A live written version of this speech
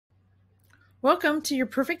Welcome to Your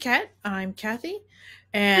Perfect Cat. I'm Kathy,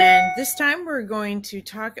 and this time we're going to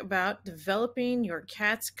talk about developing your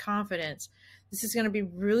cat's confidence. This is going to be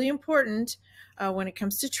really important when it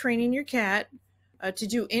comes to training your cat to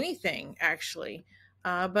do anything, actually,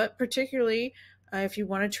 but particularly if you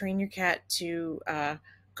want to train your cat to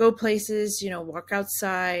go places, walk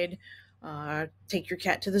outside, take your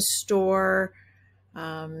cat to the store,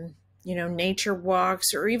 nature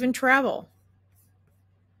walks, or even travel.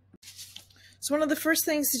 So one of the first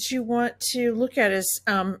things that you want to look at is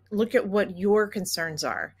look at what your concerns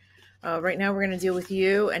are. Right now we're going to deal with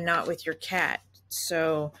you and not with your cat.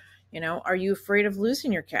 So, are you afraid of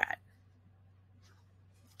losing your cat?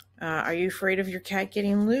 Are you afraid of your cat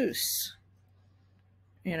getting loose?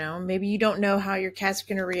 Maybe you don't know how your cat's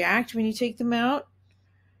going to react when you take them out.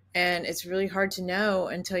 And it's really hard to know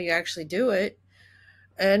until you actually do it.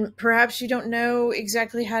 And perhaps you don't know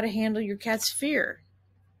exactly how to handle your cat's fear.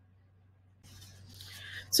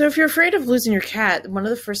 So if you're afraid of losing your cat, one of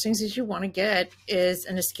the first things that you want to get is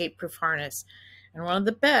an escape-proof harness. And one of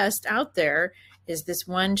the best out there is this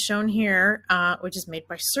one shown here, which is made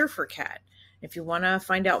by Surfer Cat. If you want to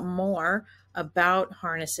find out more about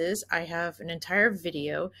harnesses, I have an entire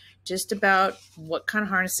video just about what kind of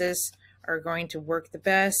harnesses are going to work the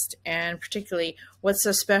best, and particularly what's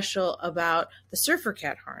so special about the Surfer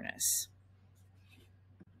Cat harness.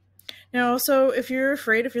 Now, also, if you're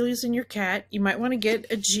afraid of losing your cat, you might want to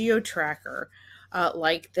get a geo tracker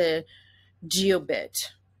like the GeoBit,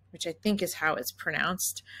 which I think is how it's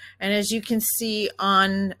pronounced. And as you can see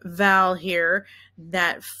on Val here,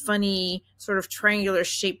 that funny sort of triangular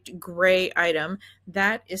shaped gray item,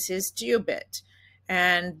 that is his GeoBit.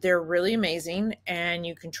 And they're really amazing, and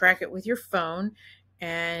you can track it with your phone,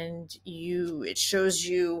 and it shows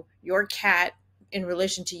you your cat in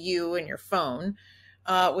relation to you and your phone.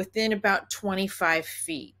 Within about 25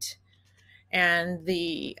 feet. And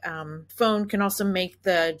the phone can also make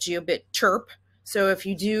the GeoBit chirp. So if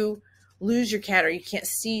you do lose your cat, or you can't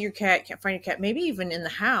see your cat, can't find your cat, maybe even in the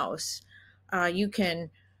house, you can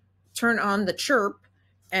turn on the chirp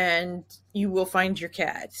and you will find your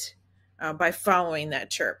cat by following that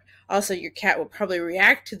chirp. Also, your cat will probably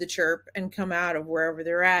react to the chirp and come out of wherever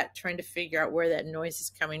they're at, trying to figure out where that noise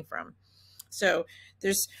is coming from. So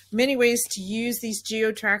there's many ways to use these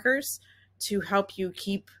geo trackers to help you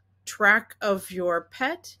keep track of your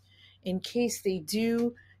pet in case they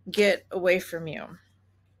do get away from you.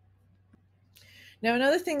 Now,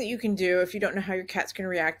 another thing that you can do if you don't know how your cat's going to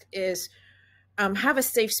react is have a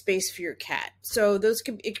safe space for your cat. So it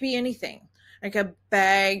could be anything, like a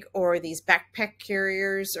bag, or these backpack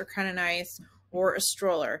carriers are kind of nice, or a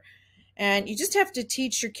stroller. And you just have to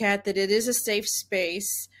teach your cat that it is a safe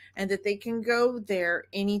space and that they can go there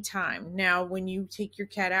anytime. Now, when you take your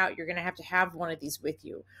cat out, you're going to have one of these with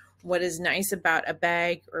you. What is nice about a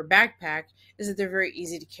bag or a backpack is that they're very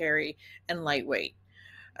easy to carry and lightweight.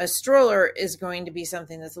 A stroller is going to be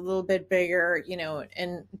something that's a little bit bigger,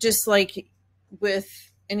 and just like with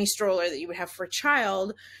any stroller that you would have for a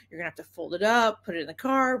child, you're going to have to fold it up, put it in the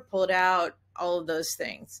car, pull it out, all of those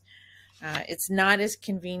things. It's not as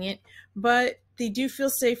convenient, but they do feel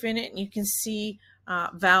safe in it, and you can see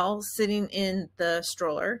Val sitting in the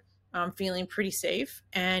stroller, feeling pretty safe.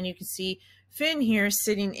 And you can see Finn here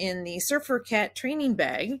sitting in the Surfer Cat training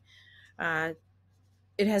bag.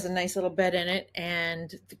 It has a nice little bed in it,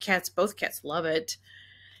 and both cats love it.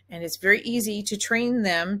 And it's very easy to train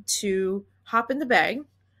them to hop in the bag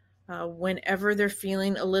whenever they're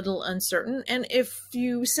feeling a little uncertain. And if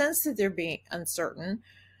you sense that they're being uncertain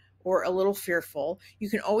or a little fearful, you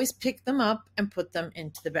can always pick them up and put them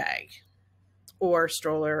into the bag or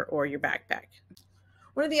stroller or your backpack.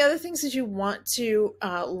 One of the other things that you want to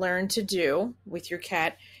learn to do with your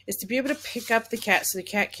cat is to be able to pick up the cat so the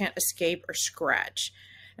cat can't escape or scratch.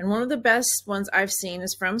 And one of the best ones I've seen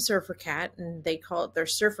is from Surfer Cat, and they call it their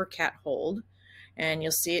Surfer Cat hold. And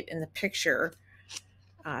you'll see it in the picture.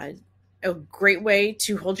 A great way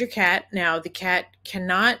to hold your cat. Now, the cat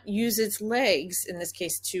cannot use its legs, in this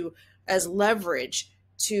case, as leverage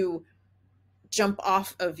to jump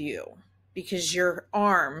off of you, because your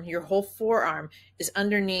whole forearm is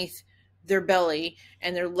underneath their belly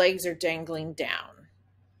and their legs are dangling down.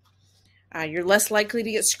 You're less likely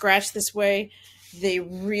to get scratched this way. They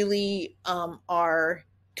really are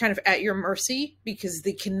kind of at your mercy because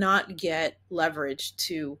they cannot get leverage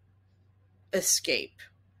to escape.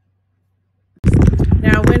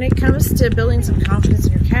 Now, when it comes to building some confidence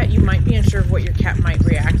in your cat, you might be unsure of what your cat might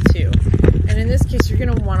react to. And in this case, you're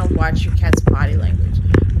going to want to watch your cat's body language.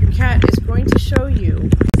 Your cat is going to show you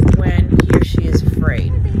when he or she is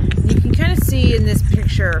afraid. And you can kind of see in this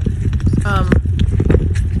picture,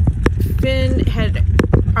 Finn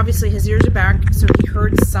obviously his ears are back, so he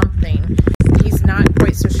heard something he's not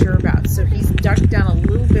quite so sure about. So he's ducked down a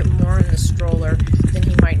little bit more in the stroller than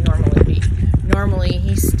he might normally be. Normally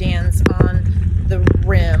he stands on the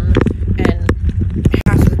rim and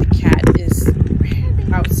half of the cat is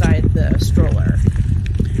outside the stroller.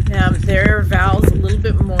 There, Val's a little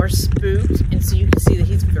bit more spooked, and so you can see that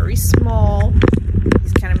he's very small.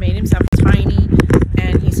 He's kind of made himself tiny,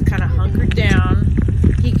 and he's kind of hunkered down.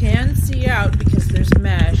 He can see out because there's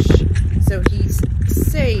mesh, so he's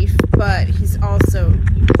safe, but he's also,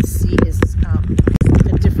 you can see his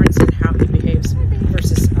a difference in how he behaves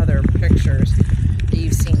versus other pictures that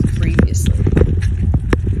you've seen previously.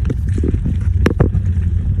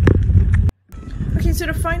 Okay, so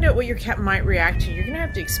to find out what your cat might react to, you're going to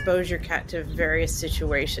have to expose your cat to various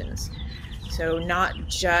situations. So not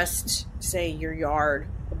just, say, your yard,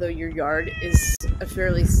 although your yard is a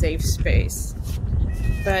fairly safe space,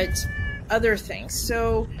 but other things.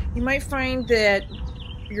 So you might find that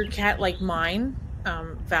your cat, like mine,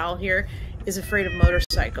 Val here, is afraid of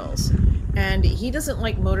motorcycles. And he doesn't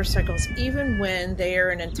like motorcycles even when they are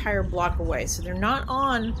an entire block away. So they're not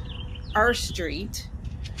on our street,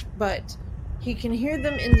 but he can hear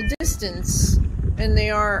them in the distance, and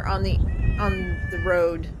they are on the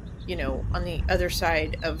road, you know, on the other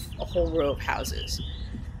side of a whole row of houses.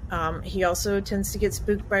 He also tends to get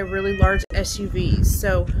spooked by really large SUVs.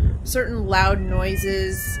 So certain loud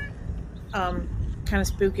noises kind of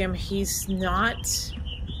spook him. He's not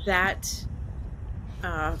that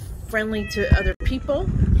friendly to other people.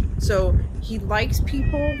 So he likes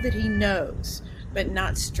people that he knows, but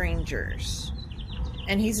not strangers.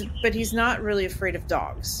 And he's not really afraid of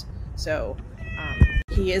dogs. So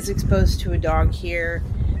he is exposed to a dog here,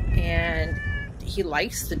 and he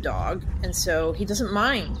likes the dog, and so he doesn't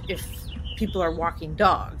mind if people are walking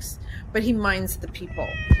dogs, but he minds the people.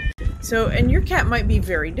 So, and your cat might be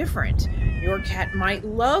very different. Your cat might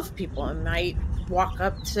love people and might walk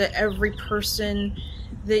up to every person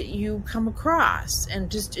that you come across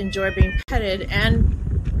and just enjoy being petted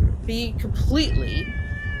and be completely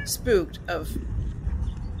spooked of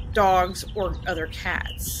dogs or other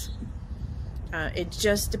cats. It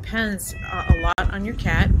just depends a lot on your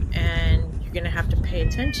cat, and you're going to have to pay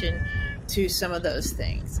attention to some of those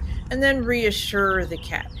things. And then reassure the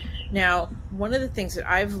cat. Now, one of the things that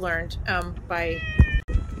I've learned by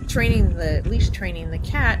leash training the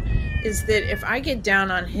cat is that if I get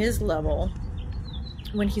down on his level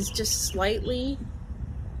when he's just slightly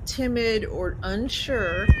timid or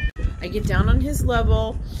unsure, I get down on his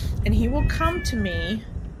level and he will come to me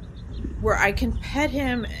where I can pet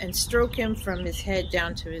him and stroke him from his head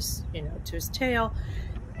down to his, to his tail,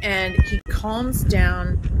 and he calms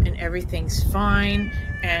down and everything's fine,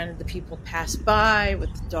 and the people pass by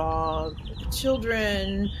with the dog, with the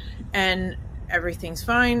children, and everything's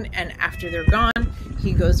fine, and after they're gone,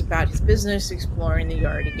 he goes about his business exploring the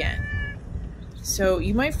yard again. So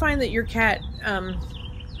you might find that your cat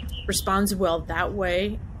responds well that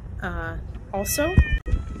way also.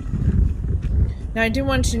 Now, I do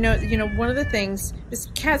want you to know, one of the things is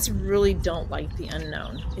cats really don't like the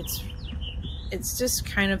unknown. It's just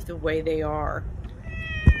kind of the way they are.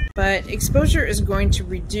 But exposure is going to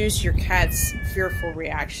reduce your cat's fearful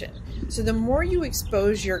reaction. So the more you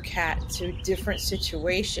expose your cat to different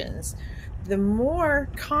situations, the more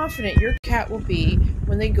confident your cat will be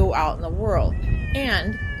when they go out in the world.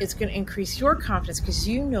 And it's going to increase your confidence because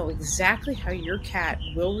you know exactly how your cat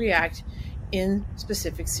will react in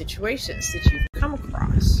specific situations that you've come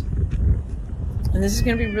across. And this is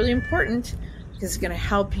going to be really important because it's going to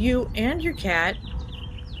help you and your cat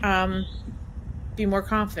be more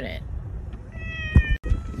confident.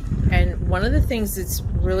 And one of the things that's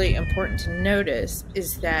really important to notice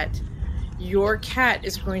is that your cat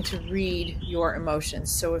is going to read your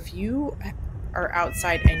emotions. So if you are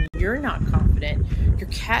outside and you're not confident, your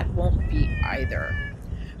cat won't be either.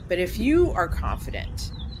 But if you are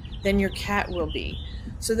confident, then your cat will be.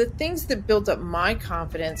 So the things that built up my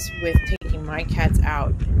confidence with taking my cats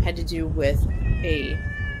out had to do with a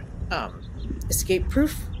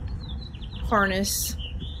escape-proof harness.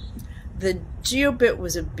 The GeoBit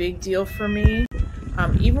was a big deal for me.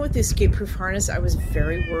 Even with the escape-proof harness, I was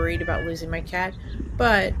very worried about losing my cat.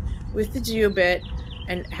 But with the GeoBit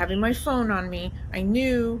and having my phone on me, I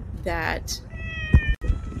knew that,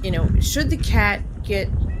 should the cat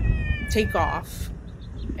take off,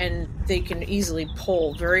 and they can easily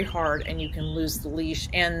pull very hard and you can lose the leash,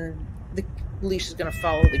 and the leash is going to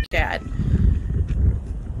follow the cat,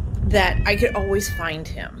 that I could always find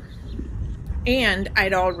him. And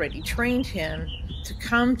I'd already trained him to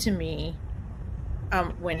come to me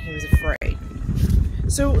when he was afraid.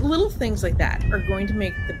 So little things like that are going to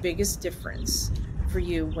make the biggest difference for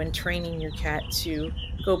you when training your cat to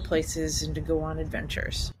go places and to go on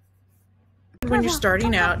adventures. When you're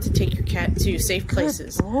starting out, to take your cat to safe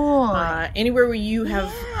places. Anywhere where you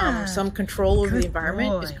have some control over the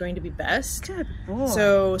environment is going to be best.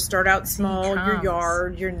 So start out small, your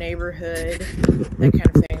yard, your neighborhood, that kind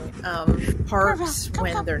of thing. Parks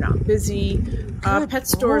when they're not busy. Pet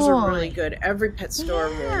stores are really good. Every pet store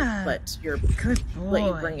will let you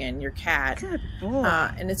bring in your cat.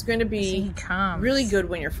 And it's going to be really good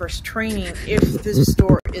when you're first training if the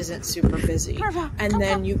store isn't super busy. And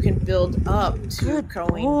then you can build up to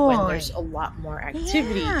going when there's a lot more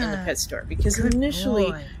activity in the pet store, because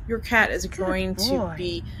initially your cat is going to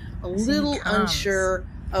be a little unsure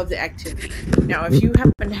of the activity. Now, if you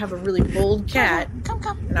happen to have a really bold cat,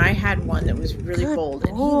 and I had one that was really bold,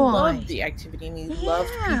 and he loved the activity and he loved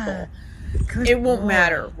people, it won't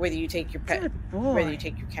matter whether you take your cat to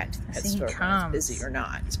the pet store when it's busy or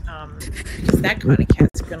not, because that kind of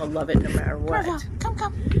cat's gonna love it no matter what.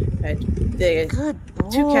 But the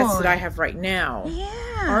two cats that I have right now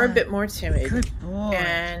are a bit more timid,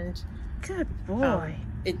 and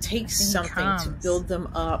it takes something to build them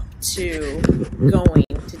up to going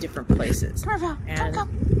to different places. And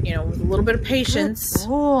you know, with a little bit of patience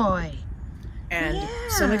and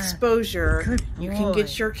some exposure, you can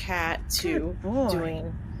get your cat to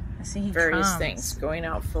doing various things, going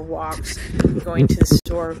out for walks, going to the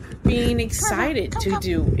store, being excited to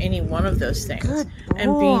do any one of those things,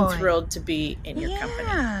 and being thrilled to be in your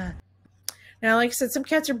company. Now, like I said, some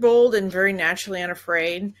cats are bold and very naturally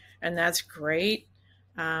unafraid, and that's great.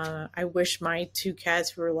 I wish my two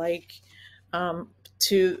cats were like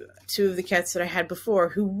two of the cats that I had before,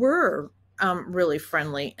 who were really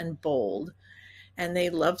friendly and bold. And they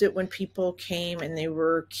loved it when people came and they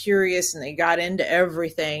were curious and they got into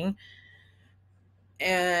everything.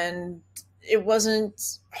 And it wasn't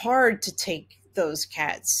hard to take those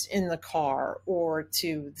cats in the car or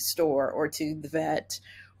to the store or to the vet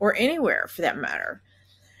or anywhere for that matter.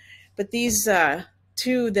 But these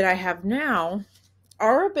two that I have now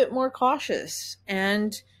are a bit more cautious,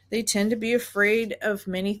 and they tend to be afraid of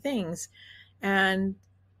many things. And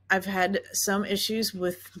I've had some issues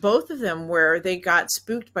with both of them where they got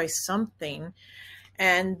spooked by something,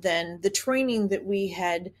 and then the training that we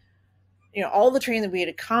had, you know, all the training that we had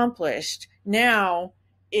accomplished now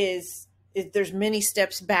there's many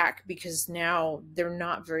steps back, because now they're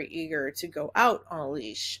not very eager to go out on a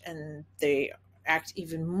leash and they act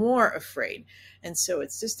even more afraid. And so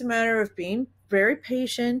it's just a matter of being very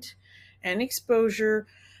patient and exposure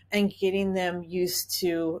and getting them used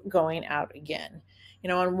to going out again. You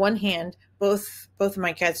know, on one hand, both of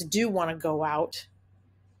my cats do want to go out.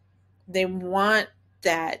 They want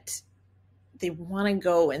that. They want to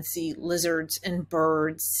go and see lizards and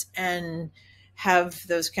birds and have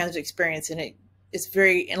those kinds of experience, and it's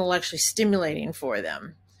very intellectually stimulating for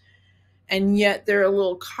them. And yet they're a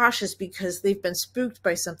little cautious because they've been spooked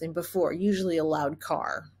by something before, usually a loud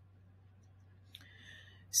car.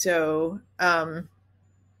 So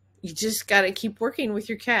you just got to keep working with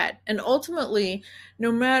your cat. And ultimately,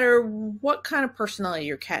 no matter what kind of personality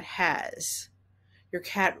your cat has, your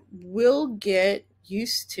cat will get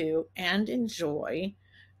used to and enjoy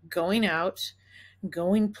going out,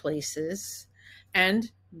 going places,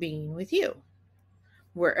 and being with you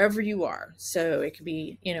wherever you are. So it could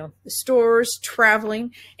be, you know, the stores,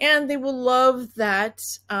 traveling, and they will love that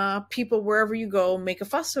people wherever you go make a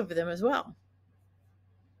fuss over them as well.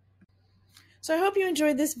 So I hope you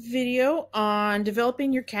enjoyed this video on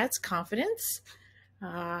developing your cat's confidence.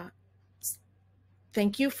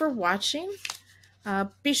 Thank you for watching.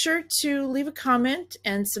 Be sure to leave a comment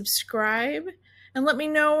and subscribe, and let me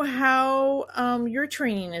know how your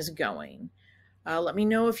training is going. Let me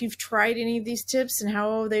know if you've tried any of these tips and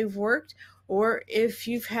how they've worked, or if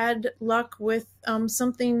you've had luck with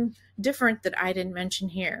something different that I didn't mention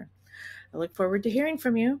here. I look forward to hearing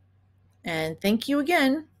from you, and thank you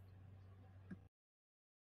again